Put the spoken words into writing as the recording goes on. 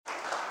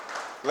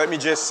Let me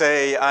just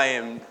say I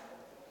am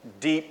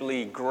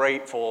deeply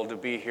grateful to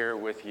be here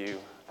with you.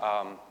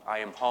 I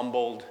am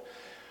humbled,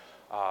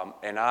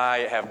 and I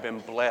have been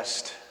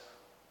blessed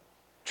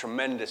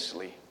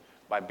tremendously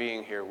by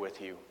being here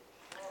with you.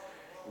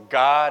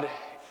 God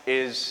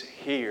is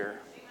here.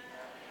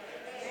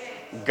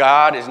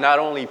 God is not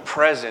only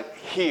present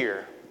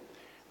here,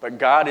 but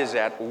God is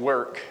at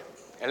work.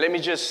 And let me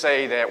just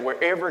say that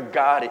wherever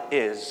God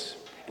is,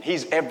 and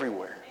He's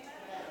everywhere,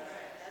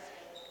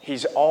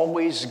 He's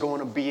always going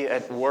to be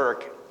at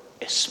work,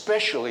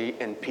 especially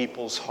in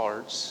people's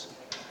hearts.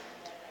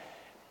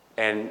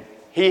 And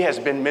He has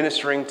been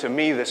ministering to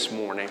me this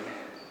morning.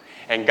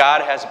 And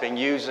God has been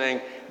using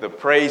the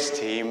praise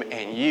team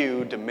and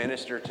you to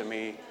minister to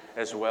me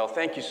as well.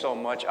 Thank you so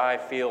much. I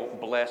feel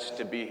blessed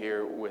to be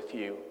here with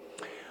you.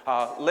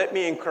 Let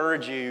me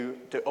encourage you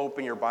to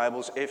open your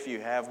Bibles, if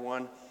you have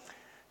one,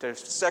 to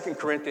 2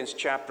 Corinthians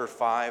chapter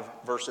 5,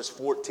 verses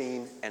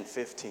 14 and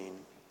 15.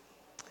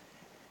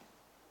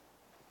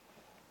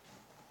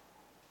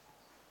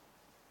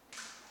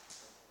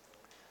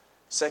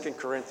 2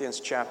 Corinthians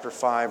chapter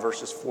 5,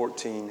 verses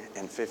 14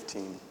 and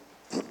 15.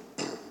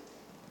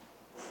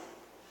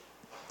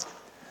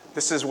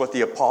 This is what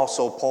the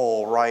Apostle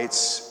Paul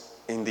writes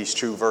in these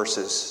two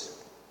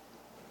verses.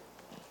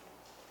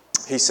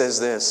 He says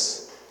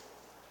this,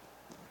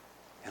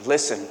 and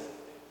listen,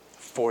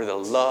 for the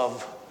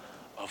love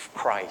of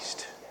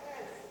Christ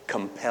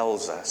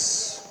compels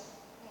us.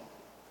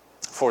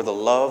 For the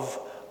love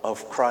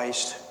of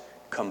Christ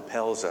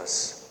compels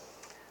us.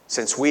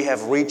 Since we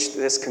have reached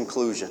this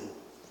conclusion,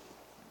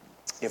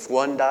 if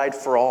one died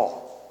for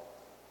all,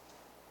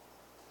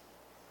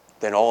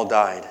 then all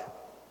died.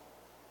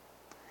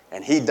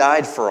 And He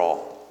died for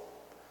all,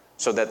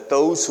 so that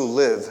those who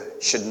live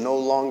should no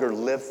longer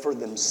live for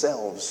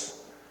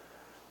themselves,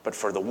 but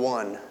for the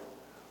one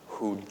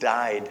who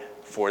died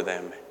for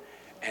them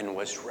and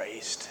was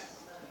raised.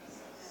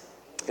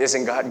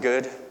 Isn't God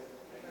good?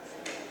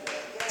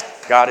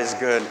 God is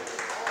good.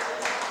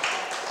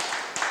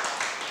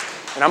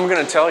 And I'm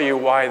going to tell you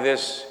why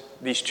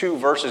these two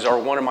verses are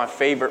one of my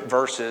favorite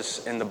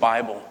verses in the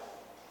Bible.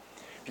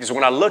 Because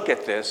when I look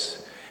at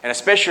this, and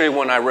especially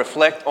when I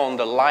reflect on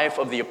the life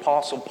of the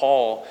Apostle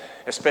Paul,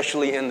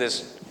 especially in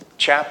this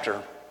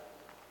chapter,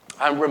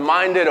 I'm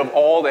reminded of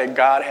all that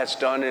God has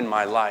done in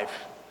my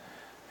life.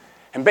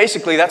 And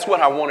basically, that's what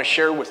I want to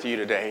share with you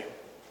today.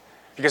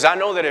 Because I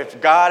know that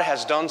if God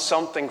has done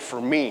something for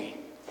me,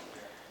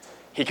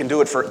 He can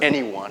do it for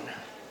anyone.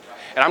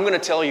 And I'm going to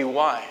tell you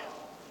why.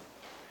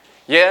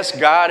 Yes,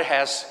 God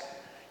has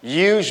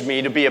used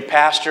me to be a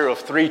pastor of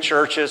 3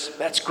 churches.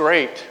 That's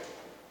great.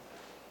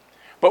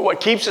 But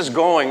what keeps us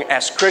going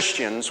as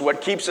Christians,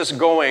 what keeps us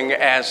going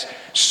as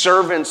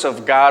servants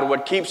of God,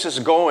 what keeps us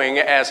going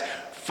as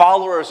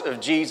followers of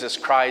Jesus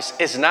Christ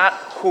is not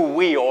who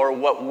we are,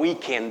 what we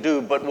can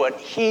do, but what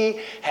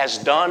He has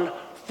done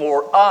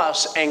for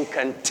us and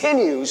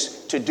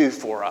continues to do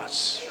for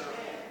us.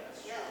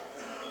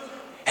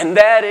 And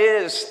that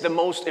is the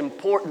most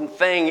important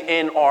thing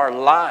in our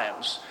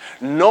lives.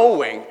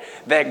 Knowing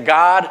that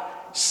God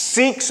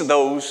seeks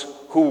those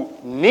who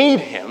need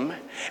Him,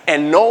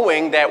 and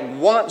knowing that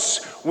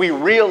once we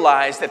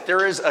realize that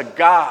there is a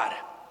God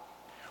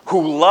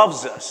who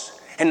loves us,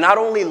 and not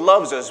only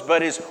loves us,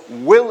 but is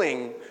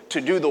willing to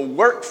do the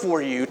work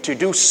for you, to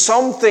do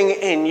something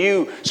in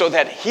you so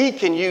that He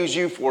can use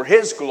you for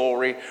His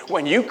glory,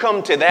 when you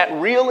come to that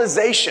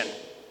realization,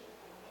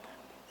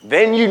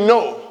 then you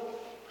know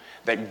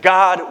that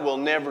God will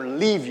never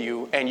leave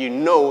you, and you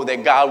know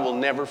that God will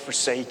never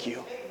forsake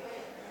you.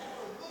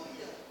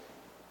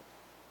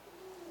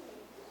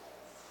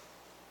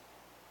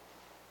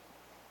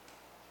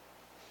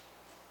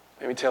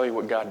 Let me tell you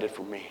what God did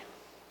for me.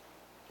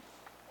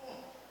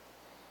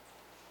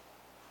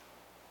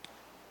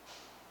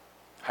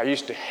 I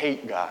used to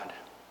hate God.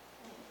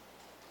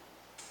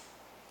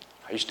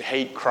 I used to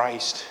hate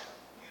Christ.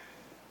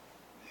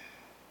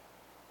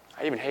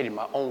 I even hated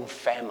my own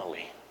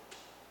family.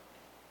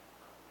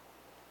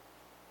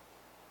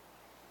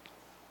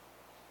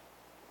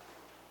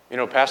 You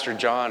know, Pastor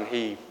John,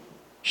 he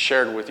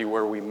shared with you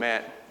where we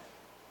met.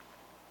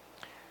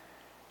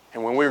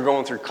 And when we were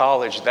going through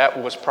college,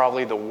 that was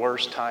probably the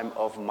worst time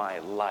of my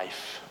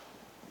life.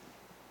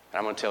 And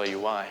I'm going to tell you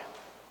why.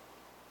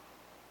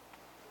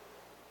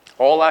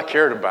 All I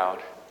cared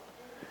about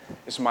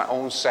is my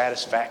own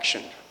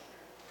satisfaction.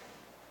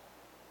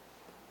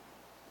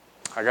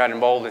 I got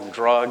involved in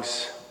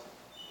drugs.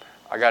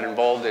 I got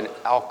involved in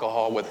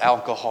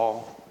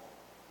alcohol.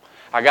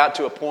 I got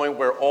to a point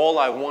where all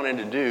I wanted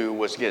to do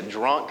was get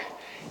drunk,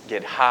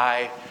 get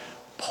high,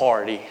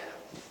 party.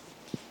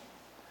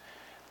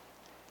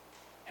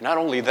 And not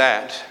only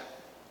that,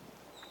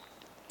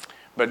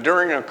 but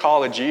during our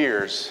college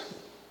years,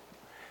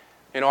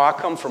 you know, I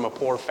come from a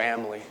poor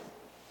family.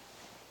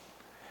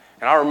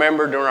 And I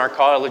remember during our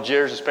college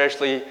years,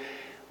 especially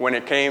when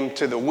it came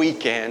to the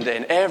weekend,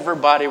 and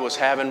everybody was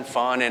having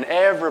fun, and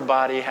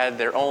everybody had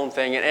their own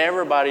thing, and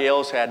everybody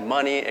else had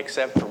money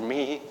except for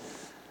me.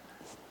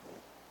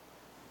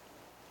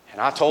 And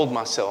I told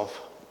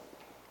myself,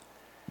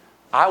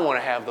 I want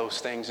to have those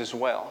things as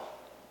well.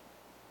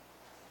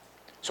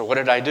 So what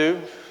did I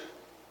do?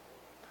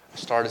 I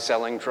started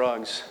selling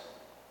drugs.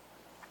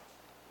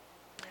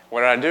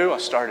 What did I do? I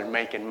started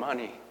making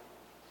money.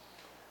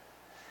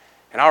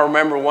 And I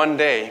remember one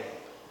day,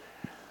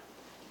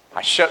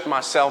 I shut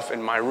myself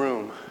in my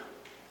room.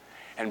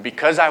 And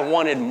because I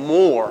wanted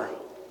more,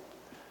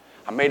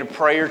 I made a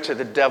prayer to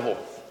the devil.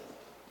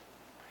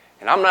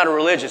 And I'm not a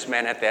religious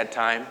man at that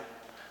time,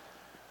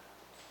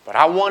 but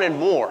I wanted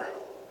more.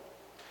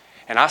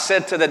 And I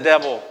said to the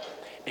devil,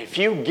 if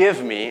you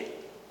give me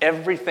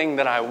everything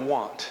that I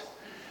want,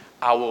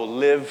 I will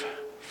live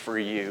for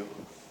you.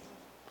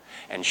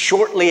 And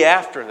shortly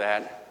after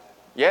that,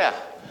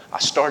 I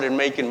started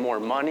making more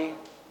money.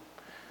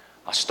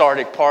 I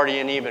started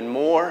partying even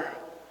more.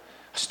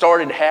 I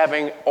started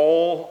having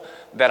all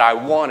that I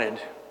wanted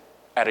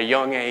at a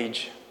young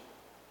age.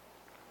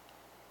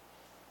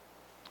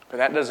 But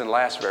that doesn't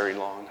last very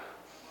long.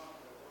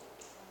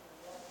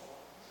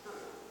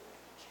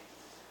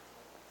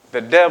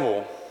 The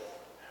devil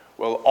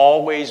will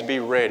always be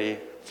ready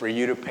for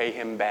you to pay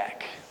him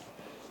back.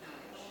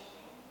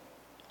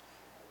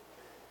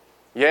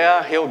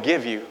 Yeah, he'll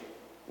give you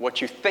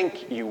what you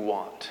think you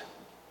want.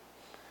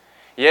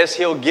 Yes,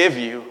 he'll give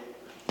you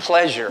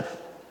pleasure.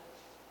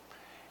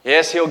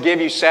 Yes, he'll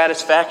give you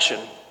satisfaction.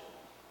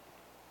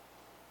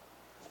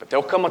 But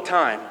there'll come a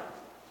time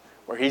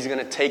where he's going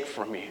to take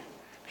from you.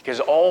 Because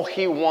all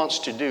he wants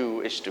to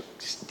do is to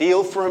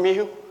steal from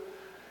you,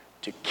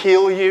 to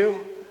kill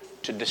you,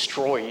 to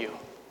destroy you.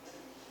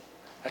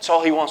 That's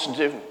all he wants to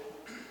do.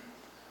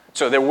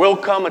 So there will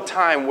come a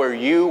time where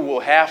you will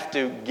have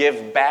to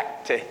give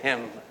back to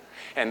him.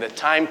 And the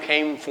time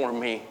came for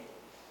me.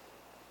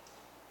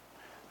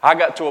 I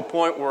got to a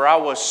point where I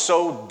was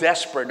so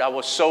desperate, I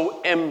was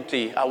so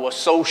empty, I was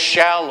so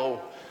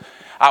shallow.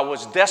 I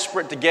was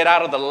desperate to get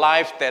out of the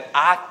life that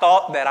I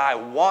thought that I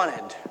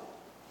wanted.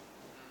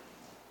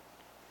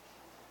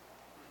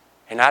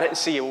 And I didn't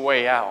see a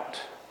way out.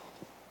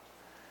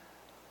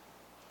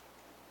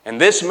 And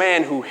this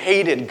man who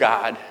hated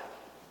God,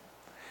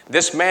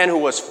 this man who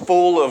was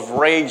full of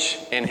rage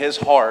in his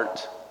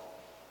heart,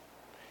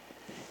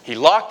 he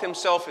locked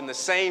himself in the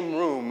same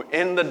room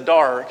in the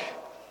dark.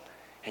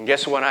 And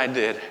guess what I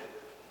did?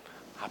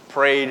 I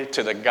prayed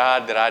to the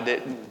God that I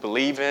didn't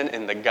believe in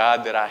and the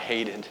God that I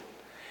hated.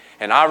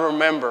 And I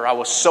remember I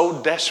was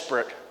so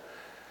desperate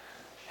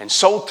and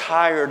so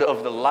tired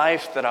of the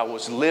life that I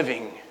was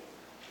living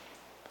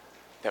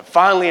that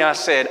finally I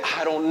said,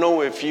 I don't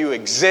know if you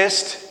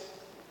exist.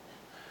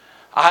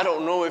 I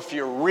don't know if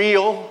you're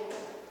real.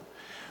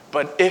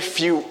 But if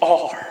you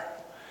are,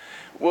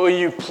 will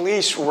you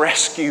please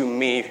rescue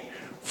me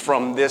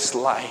from this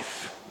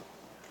life?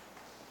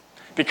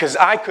 Because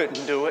I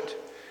couldn't do it.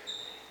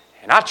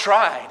 And I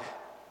tried,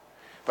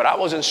 but I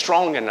wasn't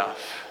strong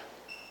enough.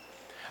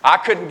 I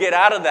couldn't get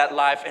out of that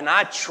life, and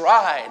I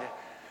tried,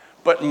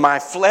 but my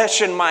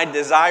flesh and my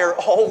desire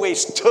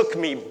always took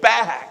me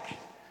back.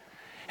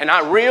 And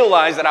I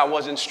realized that I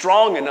wasn't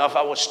strong enough.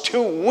 I was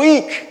too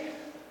weak.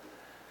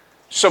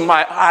 So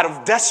out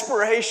of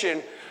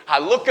desperation, I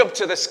look up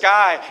to the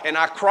sky and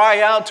I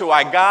cry out to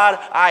a God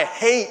I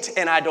hate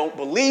and I don't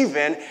believe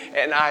in.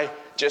 And I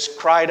just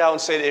cried out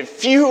and said,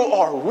 if you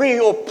are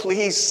real,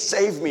 please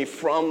save me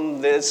from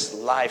this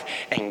life.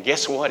 And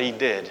guess what he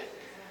did?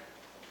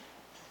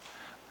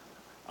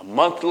 A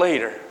month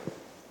later,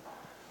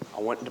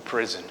 I went to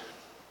prison.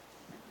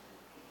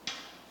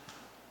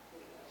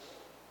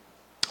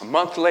 A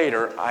month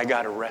later, I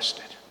got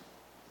arrested.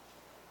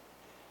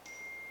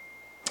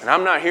 And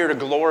I'm not here to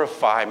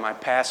glorify my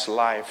past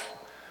life.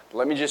 But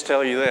let me just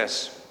tell you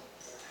this.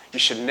 You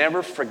should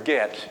never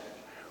forget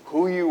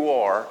who you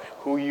are,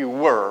 who you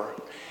were,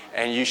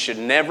 and you should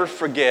never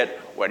forget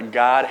what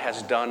God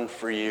has done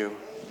for you.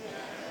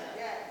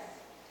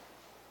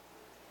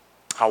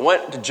 I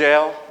went to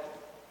jail.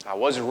 I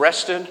was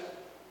arrested.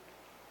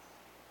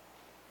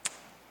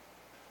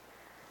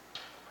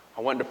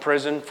 I went to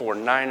prison for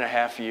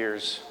 9.5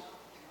 years.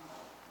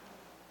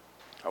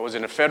 I was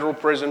in a federal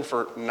prison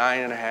for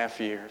 9.5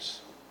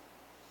 years.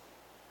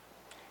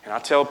 And I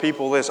tell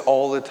people this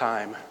all the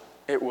time.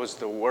 It was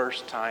the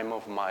worst time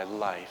of my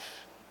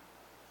life.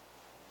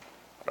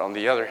 But on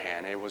the other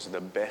hand, it was the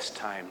best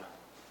time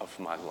of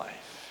my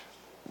life.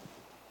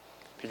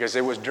 Because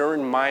it was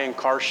during my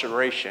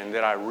incarceration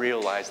that I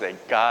realized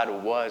that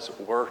God was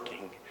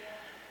working.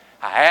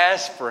 I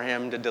asked for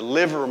him to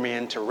deliver me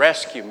and to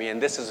rescue me. And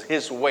this is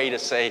his way to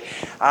say,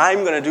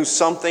 I'm going to do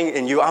something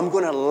in you. I'm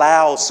going to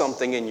allow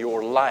something in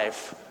your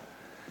life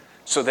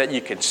so that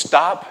you can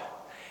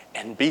stop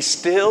and be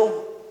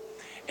still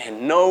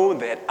and know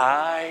that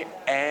I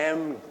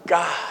am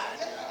God.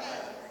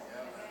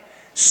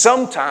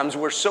 Sometimes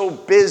we're so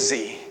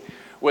busy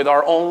with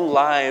our own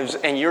lives,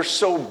 and you're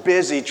so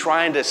busy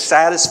trying to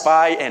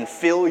satisfy and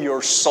fill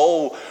your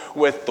soul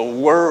with the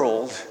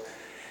world,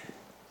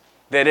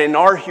 that in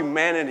our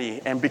humanity,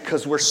 and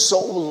because we're so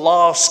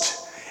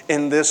lost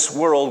in this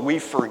world, we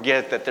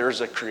forget that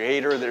there's a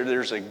creator,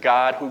 there's a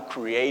God who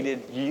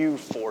created you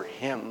for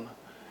him.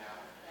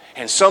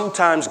 And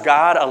sometimes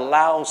God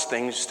allows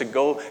things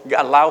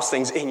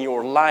in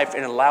your life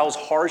and allows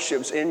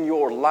hardships in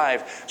your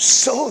life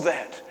so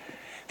that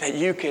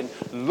you can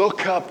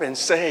look up and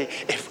say,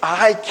 if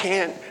I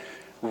can't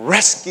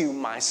rescue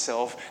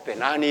myself,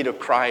 then I need to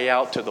cry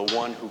out to the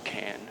one who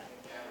can.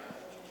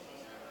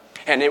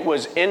 And it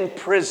was in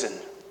prison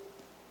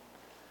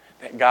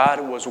that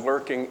God was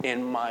working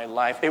in my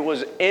life. It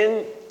was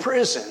in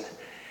prison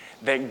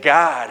that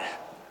God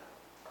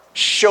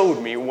showed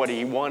me what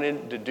He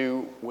wanted to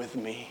do with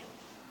me.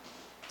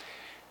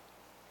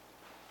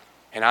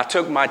 And I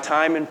took my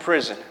time in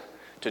prison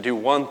to do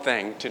one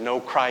thing, to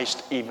know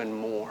Christ even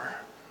more.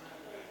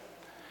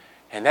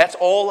 And that's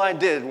all I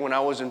did when I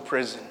was in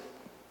prison.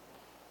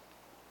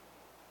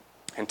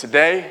 And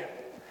today,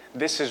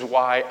 this is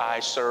why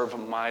I serve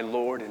my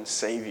Lord and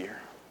Savior.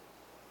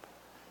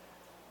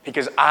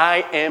 Because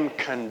I am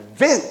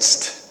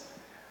convinced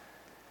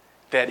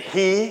that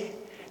He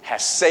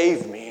has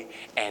saved me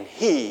and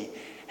He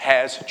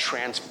has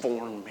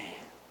transformed me.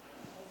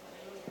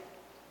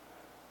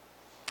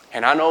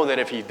 And I know that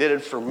if He did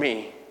it for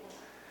me,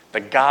 the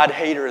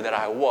God-hater that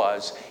I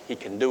was, He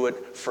can do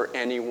it for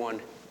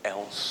anyone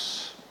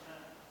else.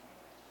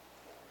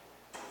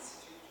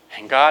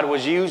 And God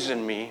was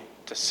using me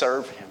to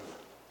serve Him.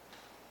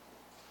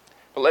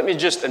 But let me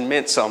just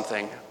admit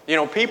something. You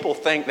know, people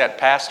think that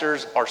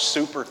pastors are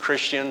super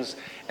Christians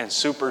and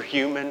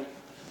superhuman.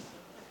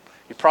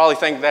 You probably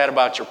think that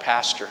about your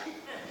pastor.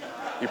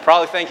 You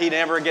probably think he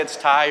never gets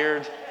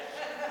tired.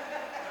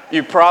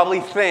 You probably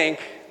think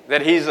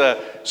that he's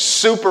a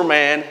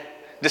Superman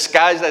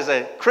disguised as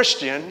a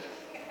Christian.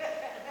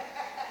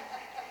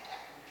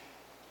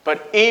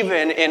 But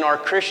even in our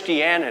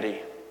Christianity,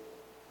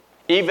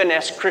 even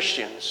as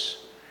Christians,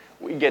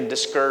 we get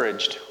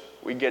discouraged.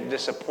 We get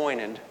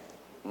disappointed,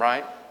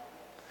 right?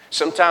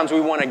 Sometimes we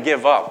want to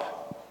give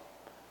up.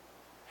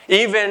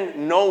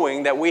 Even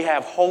knowing that we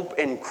have hope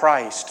in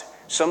Christ,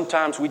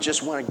 sometimes we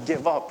just want to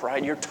give up,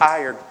 right? You're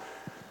tired.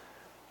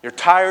 You're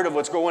tired of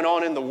what's going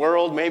on in the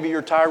world. Maybe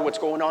you're tired of what's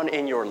going on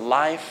in your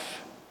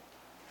life.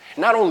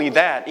 Not only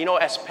that, you know,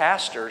 as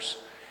pastors,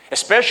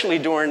 especially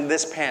during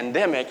this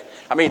pandemic,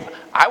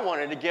 I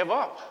wanted to give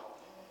up.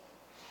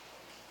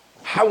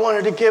 I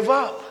wanted to give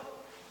up.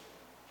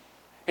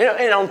 You know,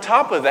 and on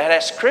top of that,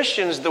 as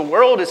Christians, the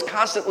world is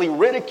constantly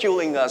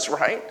ridiculing us,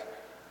 right?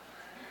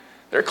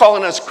 They're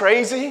calling us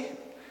crazy.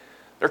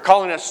 They're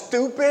calling us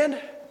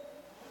stupid,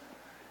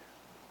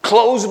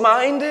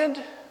 closed-minded.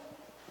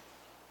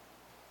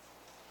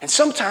 And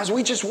sometimes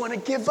we just want to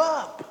give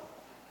up.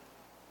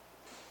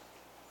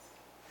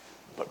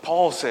 But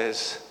Paul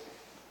says,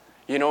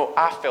 you know,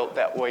 I felt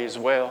that way as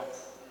well.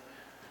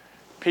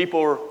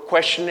 People were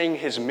questioning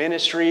his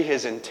ministry,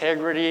 his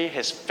integrity,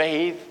 his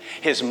faith,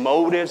 his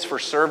motives for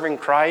serving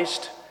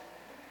Christ.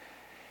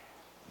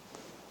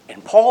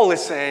 And Paul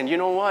is saying, you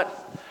know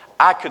what?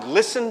 I could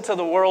listen to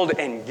the world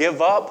and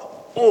give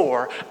up,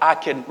 or I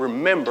could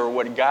remember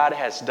what God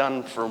has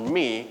done for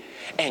me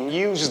and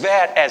use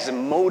that as a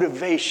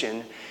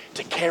motivation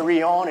to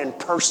carry on and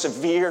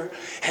persevere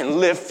and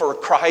live for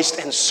Christ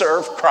and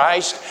serve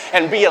Christ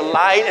and be a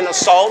light and a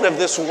salt of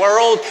this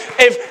world.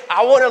 If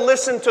I want to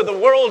listen to the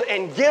world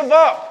and give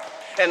up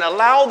and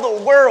allow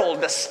the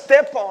world to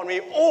step on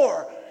me,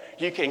 or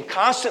you can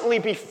constantly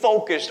be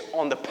focused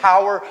on the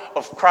power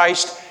of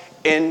Christ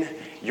in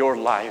your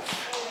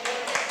life.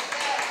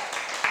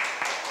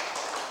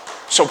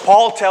 So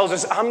Paul tells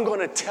us, I'm going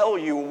to tell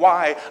you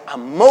why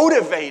I'm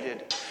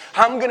motivated.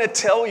 I'm going to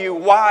tell you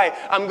why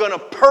I'm going to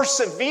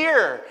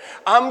persevere.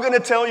 I'm going to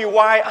tell you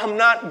why I'm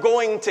not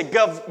going to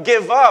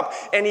give up.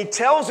 And he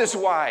tells us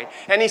why.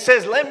 And he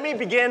says, let me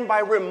begin by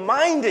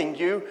reminding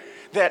you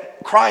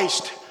that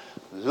Christ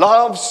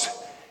loves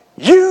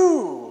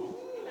you.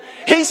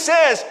 He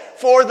says,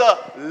 for the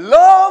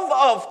love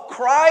of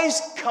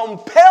Christ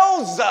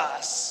compels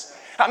us.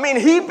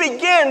 He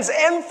begins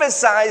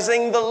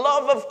emphasizing the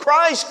love of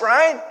Christ,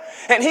 right?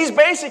 And he's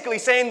basically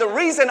saying the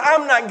reason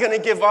I'm not going to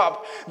give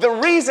up, the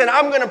reason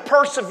I'm going to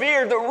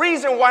persevere, the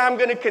reason why I'm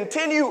going to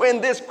continue in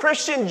this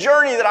Christian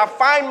journey that I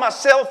find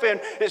myself in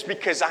is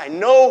because I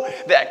know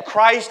that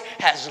Christ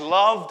has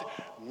loved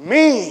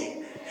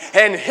me.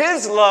 And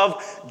His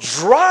love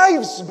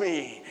drives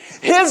me.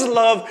 His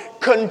love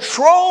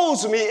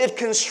controls me. It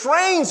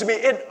constrains me.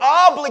 It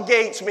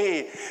obligates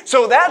me.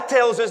 So that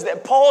tells us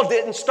that Paul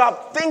didn't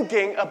stop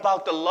thinking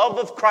about the love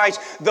of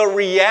Christ, the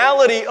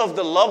reality of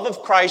the love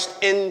of Christ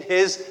in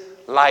his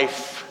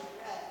life.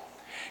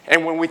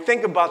 And when we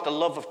think about the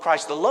love of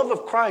Christ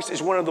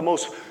is one of the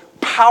most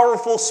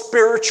powerful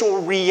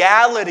spiritual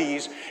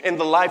realities in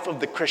the life of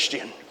the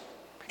Christian.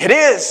 It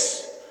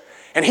is.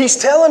 And he's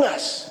telling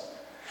us.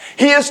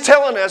 He is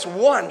telling us,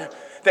 one,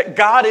 that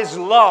God is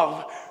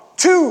love.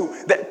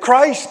 2, that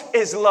Christ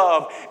is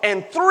love.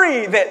 And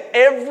 3, that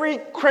every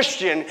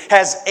Christian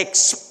has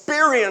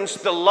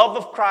experienced the love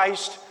of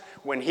Christ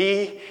when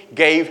He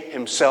gave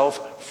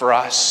Himself for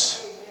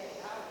us.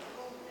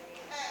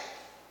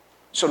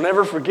 So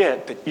never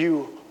forget that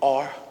you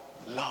are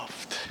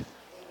loved.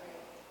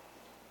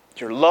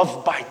 You're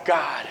loved by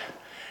God.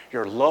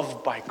 You're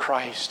loved by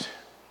Christ.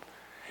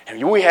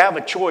 And we have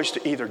a choice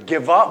to either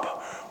give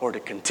up or to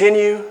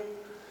continue.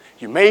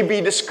 You may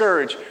be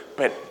discouraged,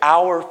 but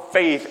our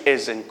faith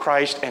is in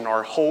Christ and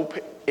our hope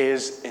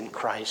is in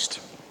Christ.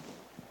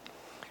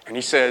 And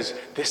he says,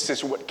 this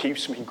is what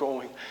keeps me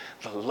going,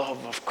 the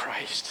love of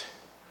Christ.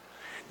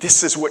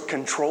 This is what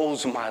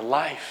controls my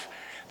life,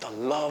 the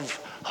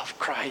love of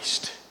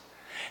Christ.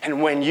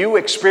 And when you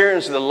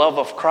experience the love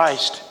of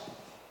Christ,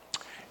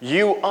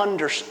 you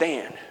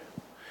understand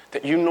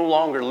that you no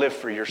longer live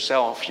for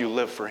yourself, you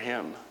live for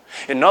Him.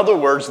 In other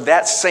words,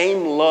 that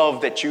same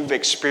love that you've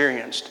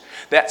experienced,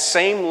 that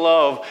same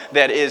love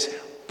that is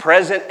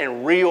present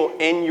and real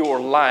in your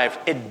life,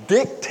 it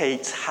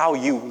dictates how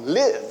you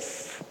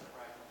live.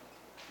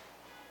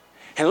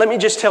 And let me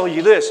just tell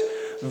you this,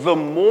 the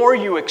more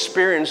you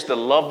experience the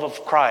love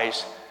of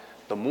Christ,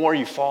 the more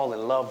you fall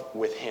in love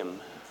with Him.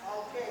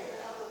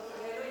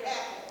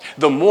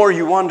 The more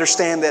you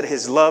understand that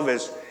His love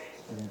is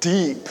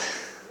deep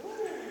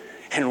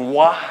and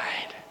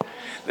wide,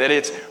 that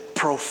it's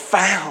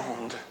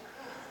profound.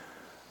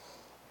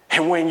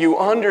 And when you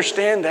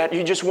understand that,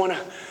 you just want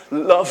to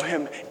love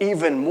Him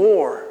even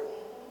more.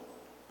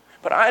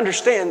 But I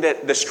understand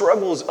that the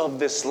struggles of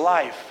this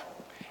life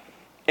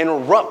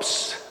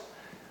interrupts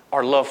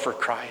our love for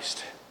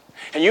Christ.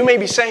 And you may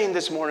be saying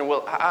this morning,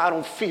 well, I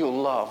don't feel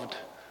loved.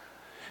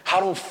 I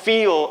don't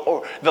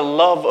feel the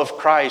love of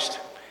Christ.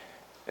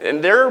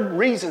 And there are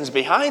reasons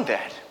behind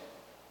that.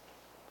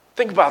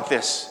 Think about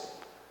this.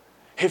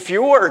 If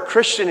you are a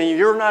Christian and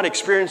you're not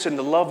experiencing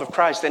the love of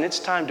Christ, then it's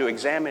time to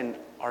examine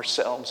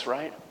ourselves,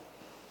 right?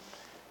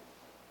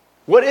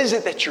 What is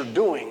it that you're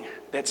doing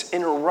that's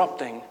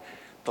interrupting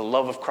the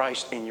love of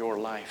Christ in your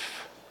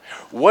life?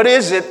 What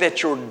is it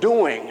that you're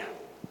doing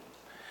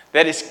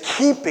that is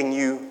keeping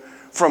you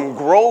from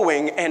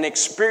growing and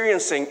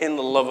experiencing in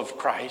the love of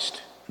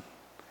Christ?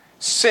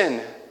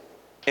 Sin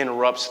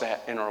interrupts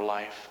that in our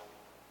life.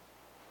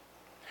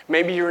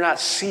 Maybe you're not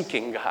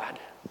seeking God.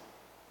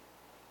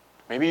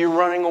 Maybe you're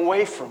running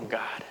away from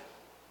God.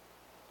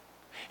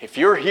 If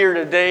you're here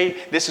today,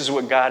 this is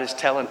what God is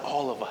telling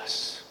all of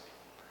us.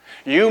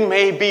 You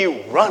may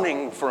be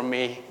running from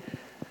me,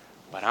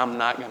 but I'm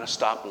not going to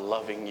stop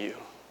loving you.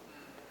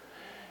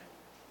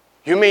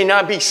 You may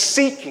not be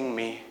seeking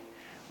me,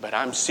 but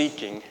I'm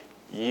seeking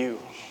you.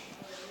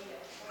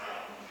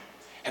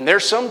 And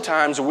there's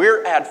sometimes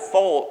we're at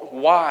fault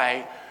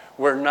why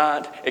we're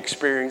not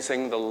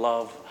experiencing the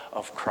love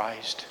of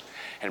Christ.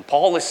 And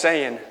Paul is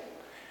saying,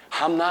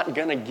 I'm not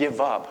going to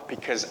give up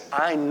because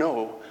I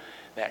know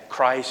that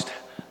Christ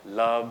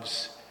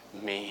loves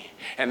me.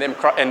 And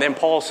then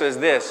Paul says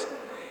this,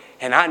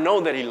 and I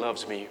know that He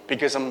loves me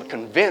because I'm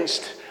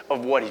convinced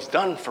of what He's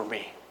done for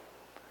me.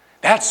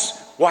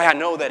 That's why I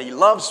know that He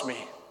loves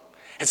me.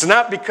 It's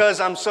not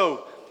because I'm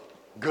so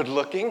good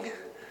looking.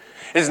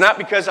 It's not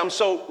because I'm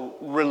so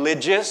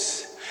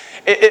religious.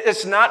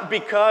 It's not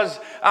because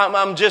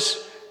I'm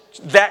just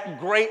that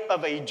great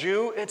of a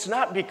Jew. It's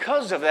not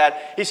because of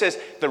that. He says,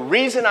 the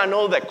reason I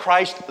know that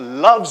Christ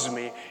loves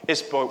me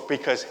is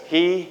because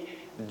He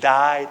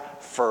died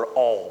for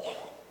all.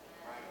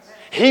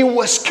 He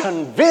was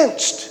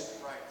convinced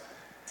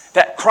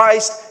that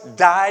Christ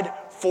died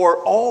for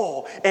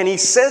all. And he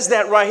says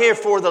that right here,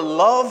 for the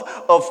love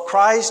of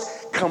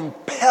Christ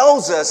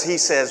compels us, he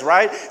says,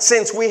 right?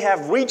 Since we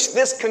have reached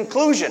this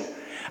conclusion,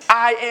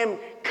 I am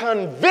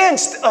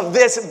convinced of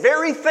this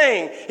very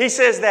thing. He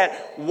says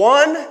that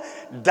one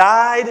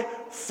died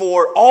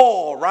for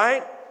all,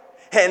 right?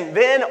 And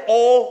then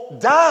all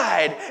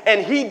died.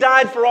 And He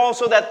died for all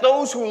so that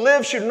those who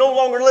live should no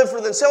longer live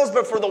for themselves,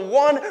 but for the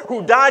one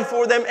who died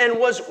for them and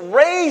was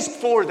raised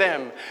for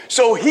them.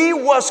 So He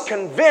was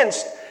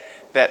convinced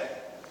that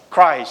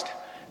Christ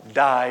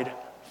died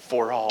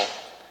for all.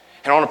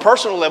 And on a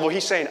personal level,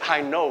 He's saying,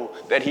 I know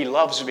that He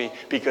loves me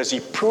because He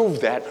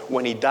proved that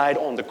when He died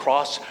on the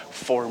cross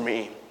for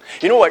me.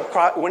 You know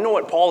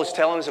what Paul is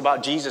telling us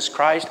about Jesus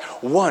Christ?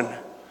 One,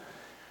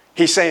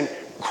 he's saying,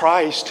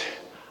 Christ,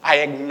 I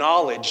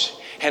acknowledge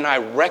and I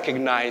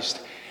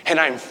recognized and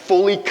I'm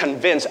fully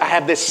convinced, I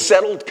have this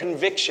settled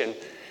conviction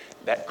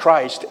that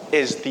Christ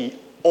is the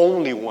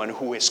only one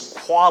who is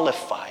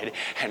qualified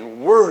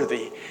and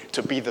worthy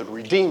to be the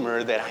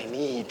Redeemer that I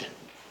need.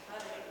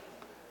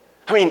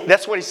 I mean,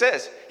 that's what he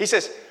says. He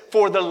says,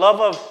 for the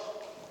love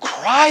of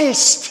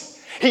Christ.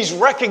 He's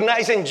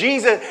recognizing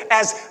Jesus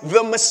as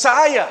the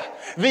Messiah,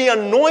 the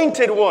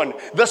anointed one,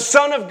 the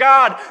Son of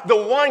God, the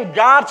one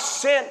God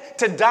sent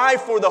to die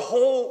for the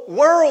whole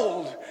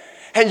world.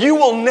 And you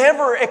will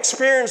never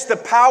experience the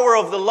power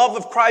of the love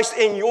of Christ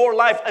in your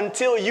life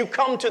until you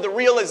come to the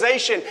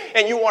realization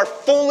and you are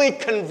fully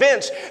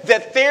convinced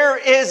that there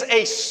is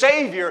a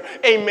Savior,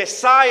 a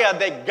Messiah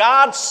that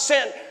God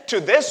sent to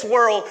this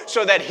world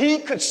so that He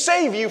could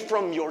save you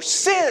from your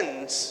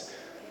sins.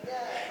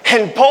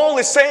 And Paul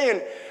is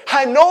saying,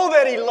 I know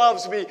that He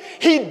loves me.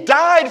 He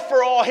died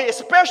for all,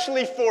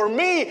 especially for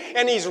me.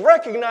 And He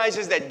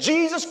recognizes that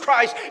Jesus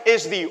Christ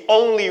is the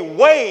only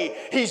way.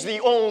 He's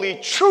the only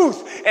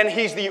truth. And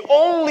He's the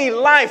only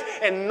life.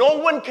 And no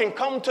one can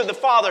come to the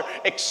Father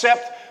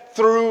except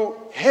through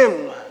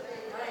Him.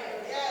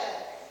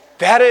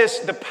 That is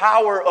the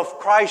power of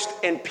Christ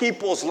in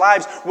people's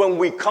lives when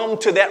we come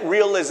to that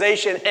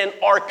realization and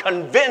are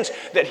convinced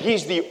that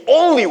He's the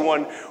only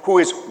one who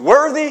is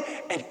worthy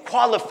and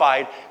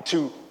qualified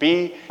to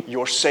be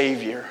your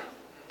Savior.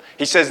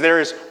 He says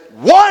there is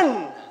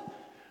one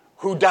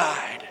who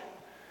died.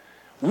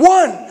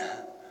 One.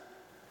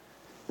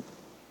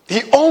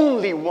 The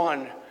only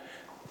one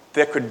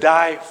that could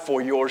die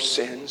for your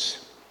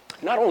sins.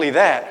 Not only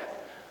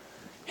that,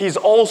 He's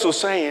also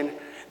saying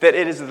that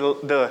it is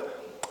the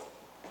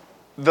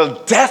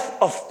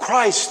death of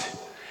Christ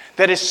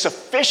that is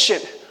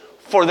sufficient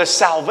for the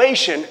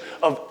salvation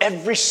of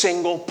every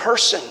single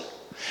person.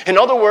 In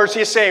other words,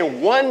 He's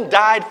saying one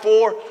died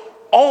for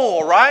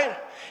all, right?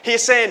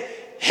 He's saying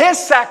His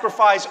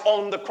sacrifice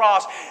on the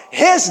cross,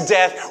 His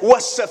death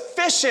was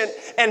sufficient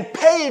and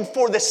paid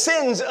for the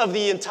sins of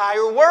the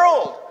entire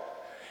world.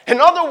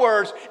 In other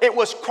words, it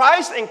was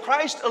Christ and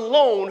Christ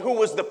alone who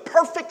was the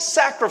perfect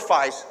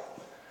sacrifice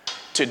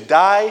to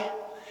die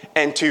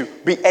and to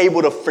be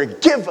able to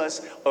forgive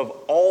us of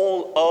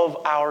all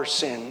of our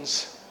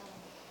sins.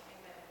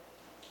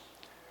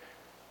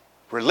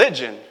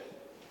 Religion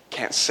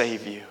can't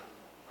save you.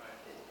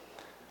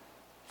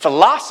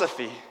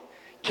 Philosophy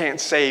can't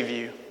save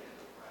you.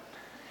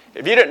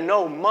 If you didn't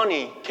know,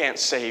 money can't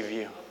save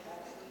you.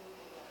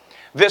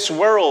 This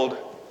world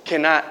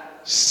cannot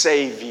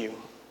save you.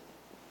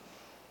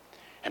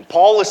 And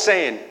Paul is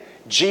saying,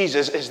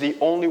 Jesus is the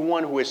only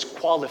one who is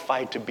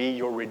qualified to be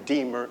your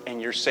Redeemer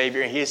and your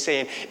Savior. And He is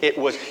saying it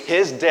was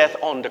His death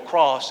on the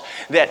cross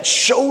that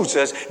shows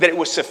us that it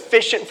was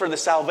sufficient for the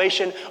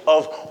salvation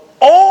of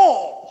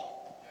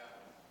all.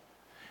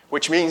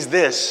 Which means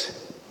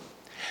this: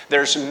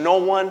 there's no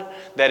one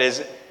that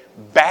is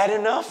bad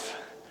enough,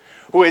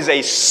 who is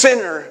a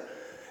sinner,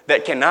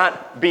 that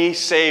cannot be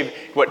saved.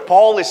 What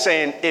Paul is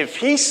saying, if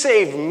He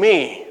saved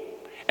me,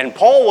 and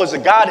Paul was a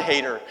God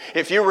hater.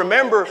 If you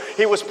remember,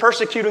 he was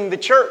persecuting the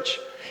church.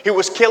 He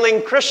was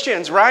killing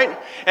Christians, right?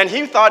 And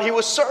he thought he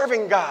was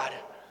serving God.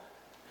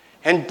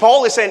 And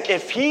Paul is saying,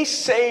 if He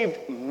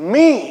saved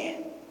me,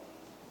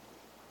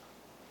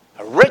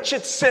 a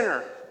wretched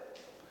sinner,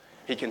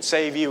 He can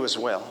save you as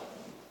well.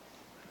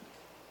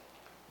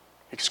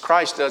 Because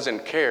Christ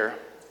doesn't care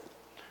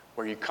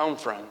where you come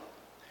from,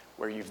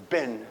 where you've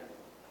been,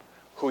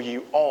 who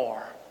you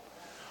are.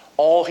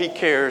 All He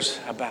cares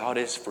about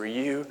is for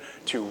you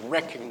to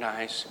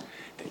recognize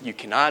that you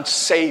cannot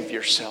save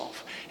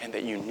yourself and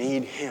that you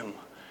need Him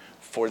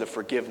for the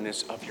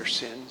forgiveness of your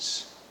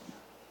sins.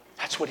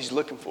 That's what He's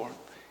looking for.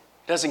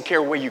 He doesn't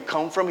care where you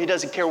come from. He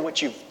doesn't care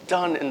what you've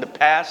done in the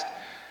past.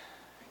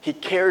 He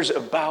cares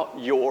about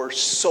your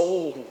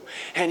soul.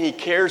 And He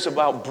cares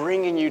about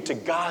bringing you to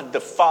God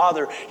the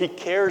Father. He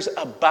cares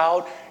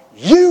about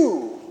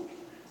you.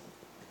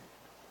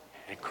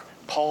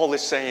 Paul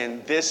is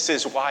saying, this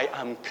is why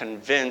I'm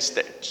convinced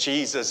that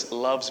Jesus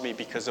loves me,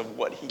 because of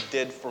what He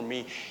did for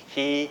me.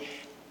 He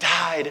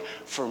died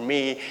for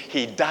me.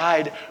 He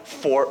died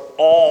for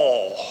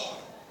all.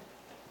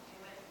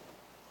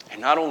 And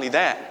not only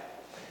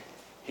that,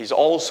 He's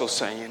also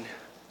saying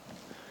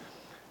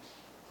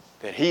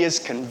that He is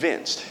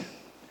convinced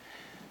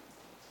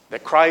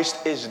that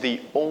Christ is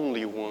the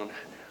only one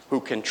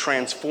who can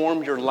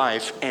transform your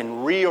life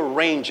and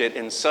rearrange it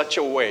in such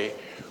a way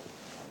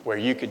where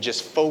you could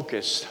just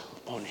focus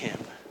on Him.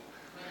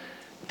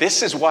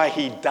 This is why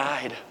He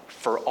died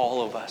for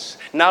all of us.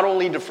 Not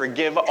only to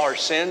forgive our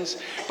sins,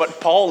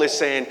 but Paul is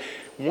saying,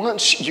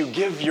 once you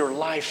give your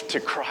life to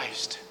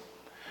Christ,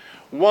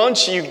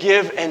 once you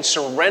give and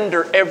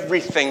surrender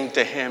everything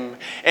to Him,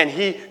 and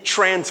He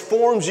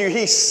transforms you,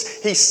 He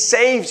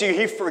saves you,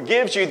 He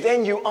forgives you,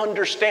 then you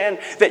understand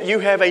that you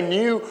have a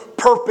new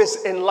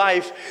purpose in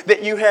life,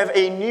 that you have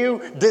a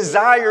new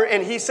desire.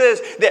 And He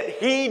says that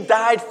He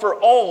died for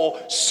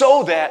all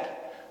so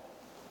that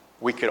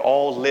we could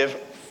all live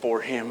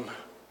for Him.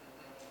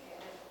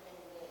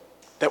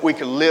 That we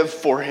could live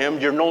for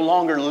Him. You're no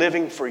longer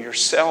living for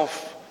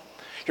yourself.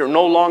 You're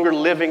no longer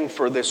living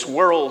for this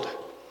world.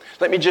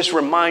 Let me just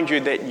remind you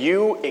that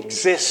you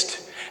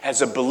exist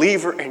as a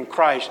believer in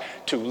Christ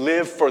to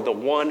live for the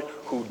one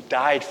who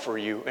died for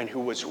you and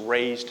who was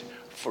raised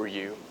for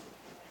you.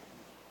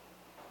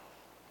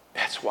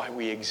 That's why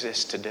we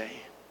exist today.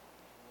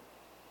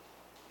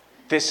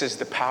 This is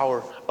the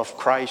power of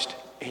Christ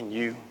in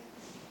you.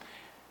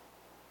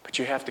 But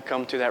you have to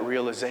come to that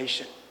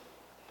realization.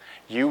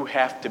 You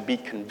have to be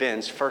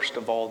convinced, first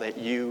of all, that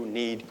you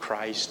need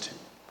Christ.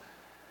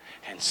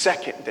 And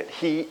second, that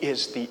He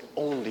is the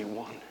only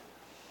one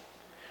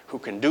who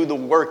can do the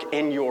work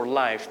in your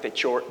life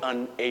that you're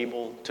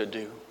unable to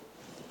do.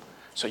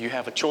 So you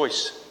have a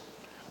choice.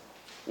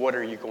 What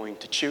are you going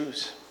to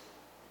choose?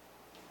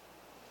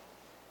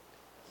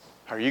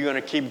 Are you going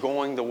to keep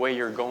going the way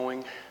you're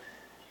going?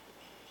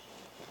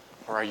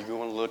 Or are you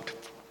going to look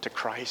to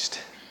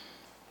Christ?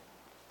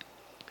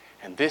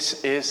 And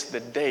this is the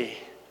day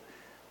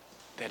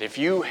that if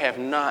you have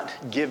not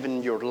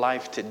given your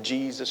life to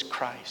Jesus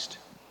Christ,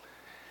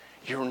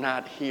 you're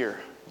not here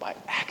by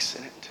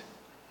accident.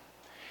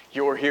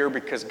 You're here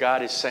because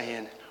God is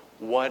saying,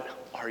 what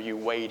are you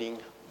waiting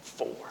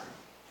for?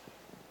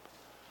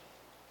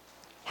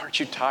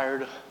 Aren't you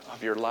tired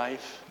of your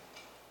life?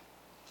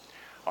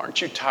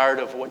 Aren't you tired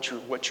of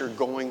what you're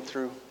going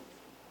through?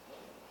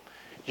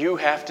 You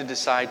have to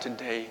decide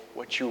today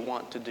what you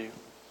want to do.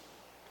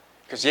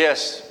 Because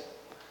yes,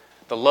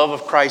 the love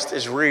of Christ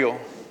is real,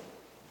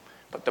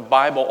 but the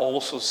Bible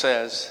also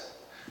says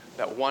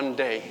that one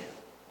day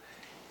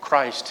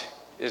Christ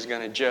is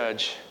going to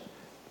judge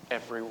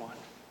everyone.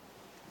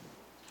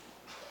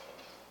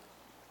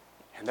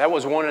 And that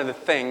was one of the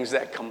things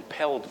that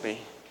compelled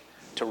me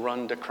to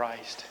run to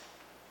Christ.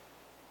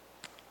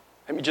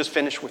 Let me just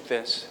finish with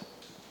this.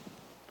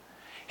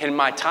 In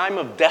my time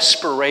of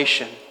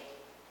desperation,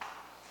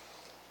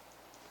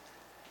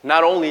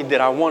 not only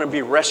did I want to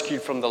be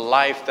rescued from the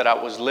life that I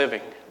was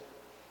living,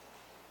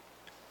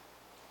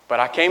 but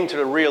I came to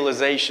the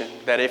realization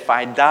that if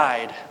I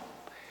died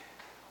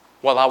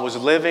while I was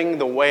living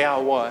the way I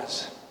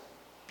was,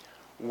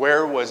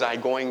 where was I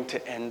going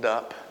to end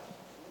up?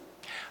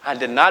 I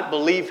did not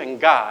believe in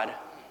God,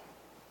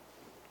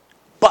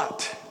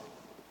 but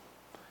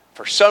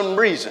for some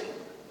reason,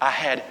 I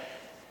had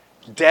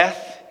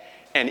death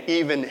and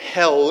even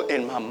hell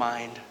in my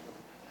mind.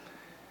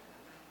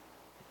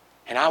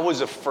 And I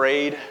was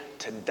afraid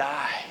to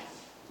die.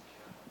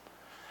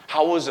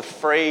 I was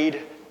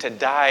afraid to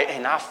die,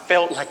 and I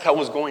felt like I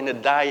was going to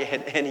die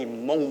at any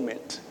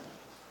moment.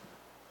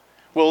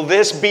 Will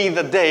this be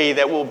the day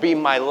that will be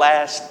my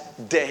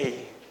last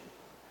day?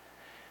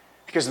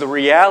 Because the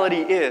reality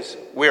is,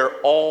 we're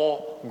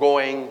all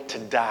going to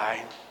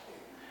die.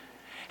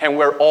 And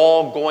we're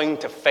all going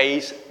to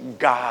face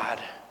God.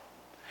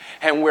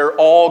 And we're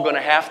all going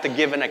to have to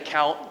give an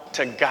account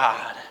to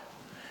God.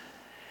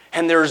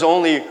 And there's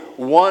only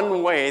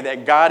one way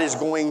that God is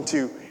going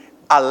to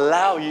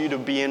allow you to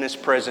be in His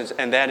presence,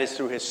 and that is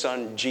through His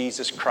Son,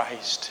 Jesus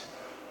Christ.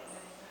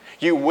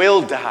 You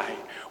will die.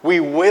 We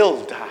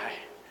will die.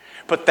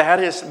 But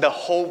that is the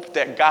hope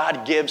that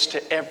God gives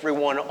to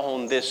everyone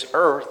on this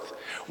earth.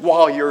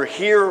 While you're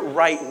here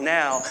right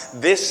now,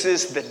 this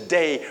is the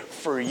day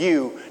for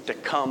you to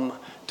come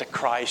to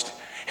Christ.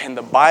 And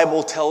the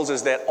Bible tells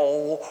us that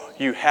all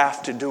you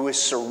have to do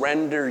is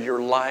surrender your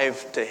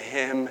life to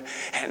Him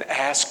and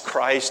ask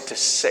Christ to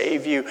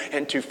save you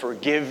and to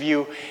forgive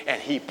you.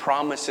 And He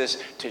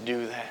promises to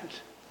do that.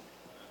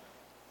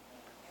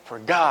 For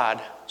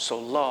God so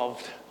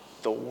loved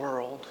the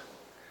world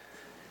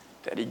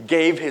that He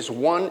gave His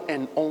one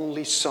and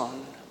only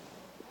Son,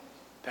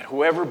 that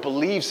whoever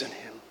believes in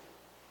Him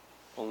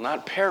will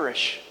not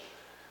perish,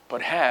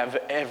 but have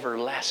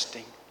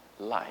everlasting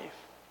life.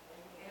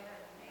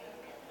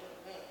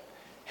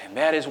 And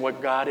that is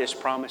what God is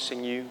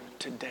promising you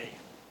today.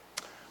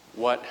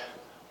 What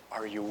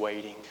are you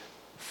waiting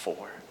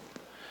for?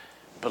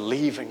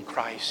 Believe in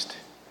Christ,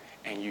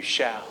 and you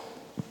shall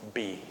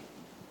be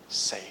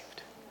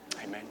saved.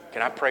 Amen.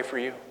 Can I pray for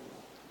you?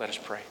 Let us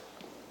pray.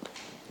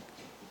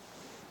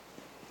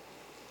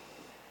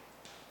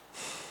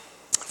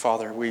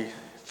 Father, we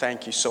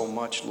thank you so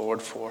much,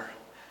 Lord, for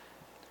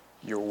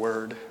your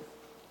word.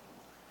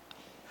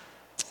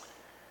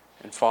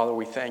 And Father,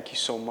 we thank you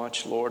so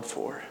much, Lord,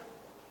 for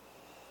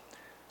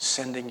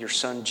sending your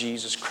Son,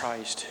 Jesus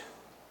Christ,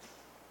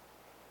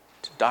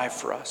 to die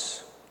for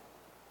us,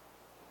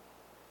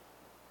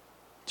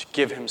 to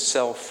give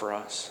Himself for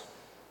us.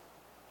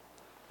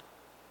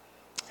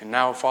 And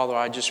now, Father,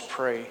 I just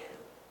pray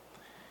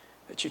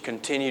that you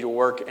continue to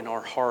work in our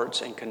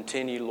hearts and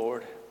continue,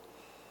 Lord,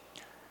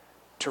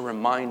 to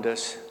remind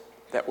us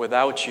that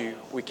without you,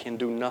 we can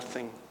do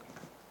nothing.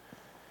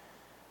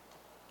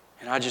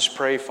 And I just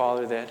pray,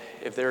 Father, that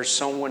if there's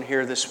someone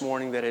here this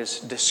morning that is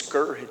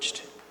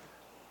discouraged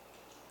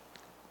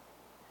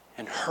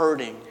and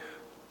hurting,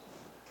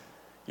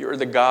 you're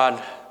the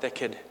God that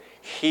could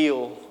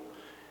heal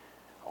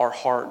our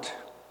heart.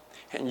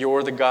 And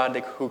you're the God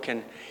who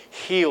can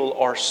heal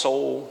our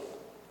soul.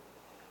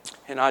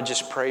 And I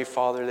just pray,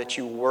 Father, that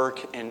you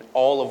work in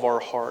all of our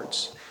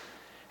hearts.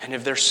 And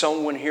if there's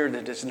someone here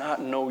that does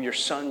not know your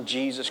Son,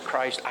 Jesus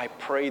Christ, I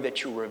pray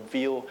that you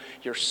reveal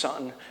your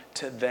Son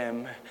to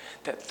them,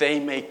 that they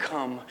may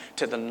come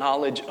to the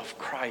knowledge of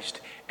Christ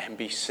and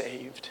be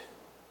saved.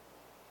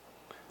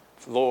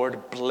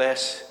 Lord,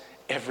 bless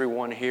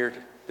everyone here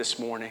this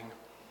morning.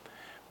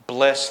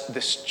 Bless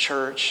this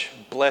church.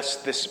 Bless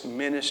this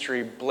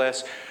ministry.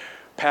 Bless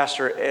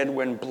Pastor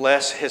Edwin.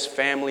 Bless his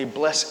family.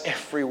 Bless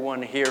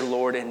everyone here,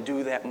 Lord, and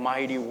do that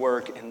mighty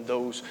work in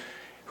those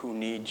who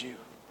need you.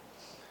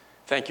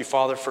 Thank you,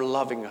 Father, for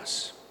loving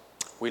us.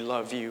 We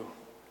love you.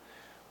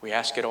 We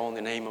ask it all in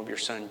the name of your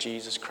Son,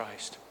 Jesus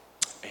Christ.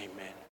 Amen.